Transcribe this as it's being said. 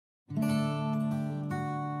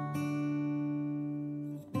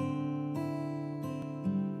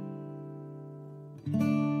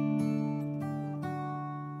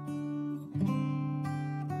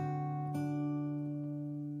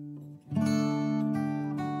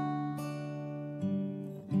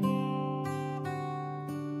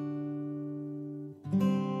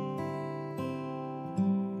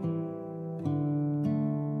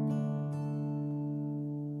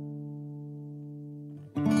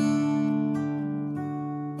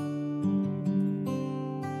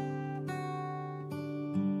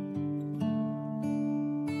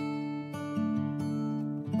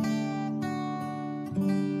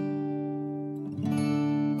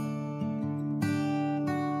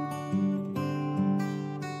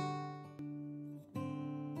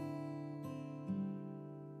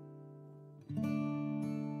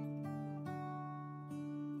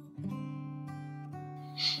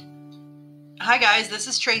Hi guys, this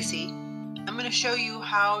is Tracy. I'm going to show you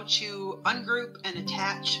how to ungroup and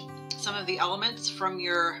attach some of the elements from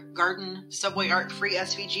your Garden Subway Art Free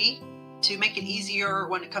SVG to make it easier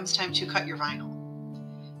when it comes time to cut your vinyl.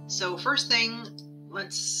 So first thing,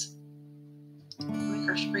 let's make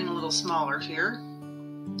our screen a little smaller here.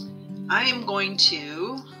 I am going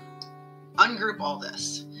to ungroup all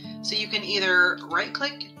this. So you can either right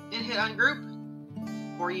click and hit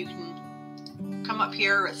ungroup, or you can come up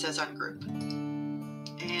here where it says ungroup.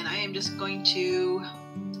 And I am just going to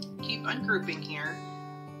keep ungrouping here.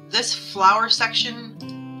 This flower section,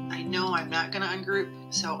 I know I'm not going to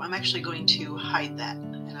ungroup, so I'm actually going to hide that.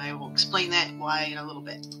 And I will explain that why in a little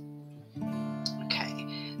bit. Okay,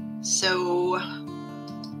 so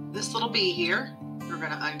this little bee here, we're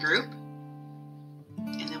going to ungroup.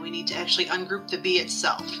 And then we need to actually ungroup the bee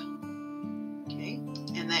itself. Okay,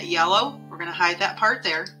 and that yellow, we're going to hide that part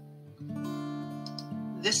there.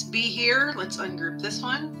 This bee here, let's ungroup this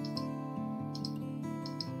one.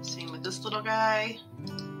 Same with this little guy.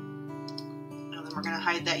 And then we're going to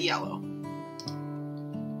hide that yellow.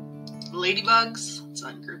 Ladybugs, let's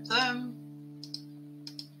ungroup them.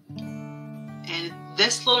 And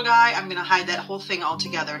this little guy, I'm going to hide that whole thing all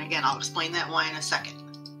together. And again, I'll explain that why in a second.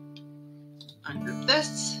 Ungroup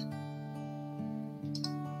this.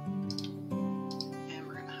 And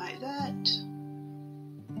we're going to hide that.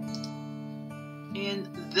 And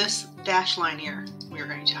this dash line here, we're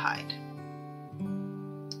going to hide.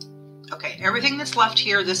 Okay, everything that's left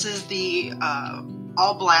here, this is the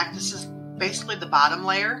all black. This is basically the bottom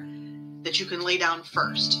layer that you can lay down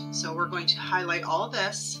first. So we're going to highlight all of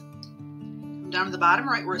this. Come down to the bottom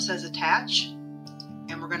right where it says attach,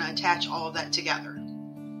 and we're going to attach all of that together.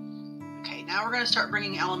 Okay, now we're going to start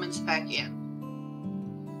bringing elements back in.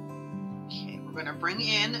 Okay, we're going to bring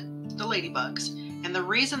in the ladybugs. And the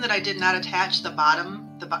reason that I did not attach the bottom,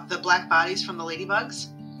 the black bodies from the ladybugs,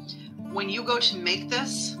 when you go to make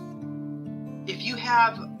this, if you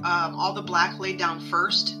have all the black laid down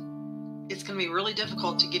first, it's going to be really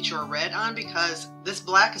difficult to get your red on because this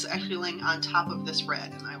black is actually laying on top of this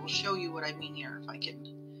red. And I will show you what I mean here if I can.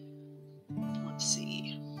 Let's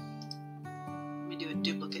see. Let me do a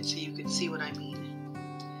duplicate so you can see what I mean.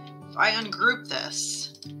 If I ungroup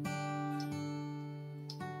this,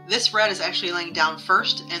 this red is actually laying down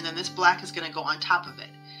first, and then this black is going to go on top of it.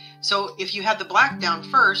 So if you had the black down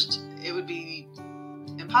first, it would be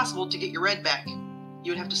impossible to get your red back.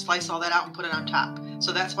 You would have to slice all that out and put it on top.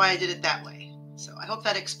 So that's why I did it that way. So I hope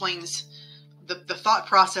that explains the thought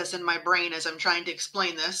process in my brain as I'm trying to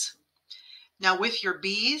explain this. Now with your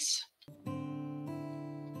bees,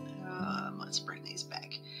 let's bring these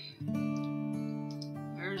back.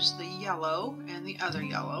 There's the yellow and the other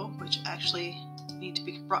yellow, which actually need to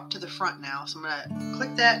be brought to the front now. So I'm going to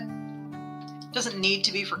click that. It doesn't need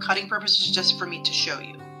to be for cutting purposes, just for me to show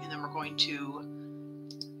you. And then we're going to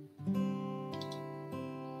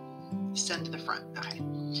send to the front. Okay.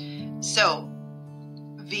 So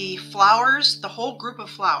the flowers, the whole group of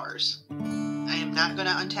flowers, I am not going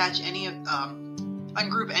to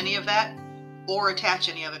ungroup any of that or attach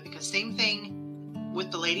any of it, because same thing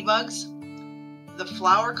with the ladybugs. The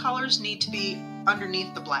flower colors need to be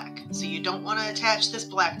underneath the black. So you don't want to attach this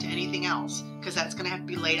black to anything else because that's going to have to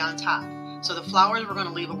be laid on top. So the flowers we're going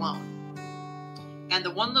to leave alone. And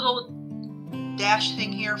the one little dash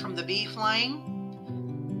thing here from the bee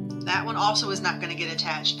flying, that one also is not going to get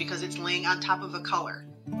attached because it's laying on top of a color.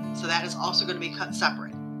 So that is also going to be cut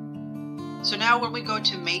separate. So now when we go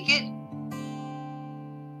to make it,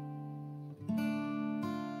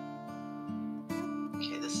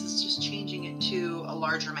 to a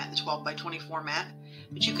larger mat, the 12 by 24 mat,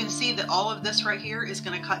 but you can see that all of this right here is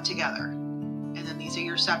going to cut together, and then these are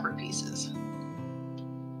your separate pieces.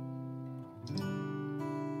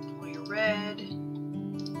 All your red,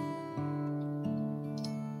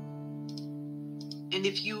 and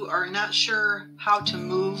if you are not sure how to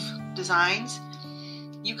move designs,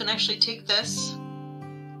 you can actually take this.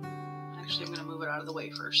 Actually, I'm going to move it out of the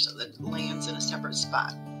way first so that it lands in a separate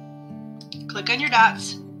spot. Click on your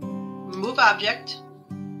dots. Move object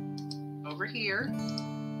over here.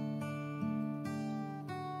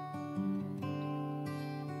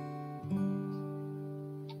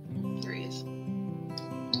 There he is.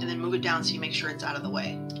 And then move it down so you make sure it's out of the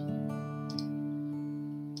way.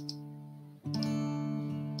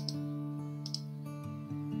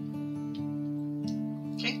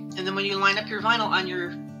 Okay, and then when you line up your vinyl on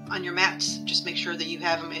your mats, just make sure that you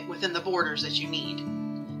have them within the borders that you need.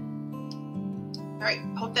 All right,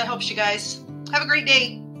 hope that helps you guys. Have a great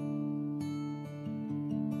day.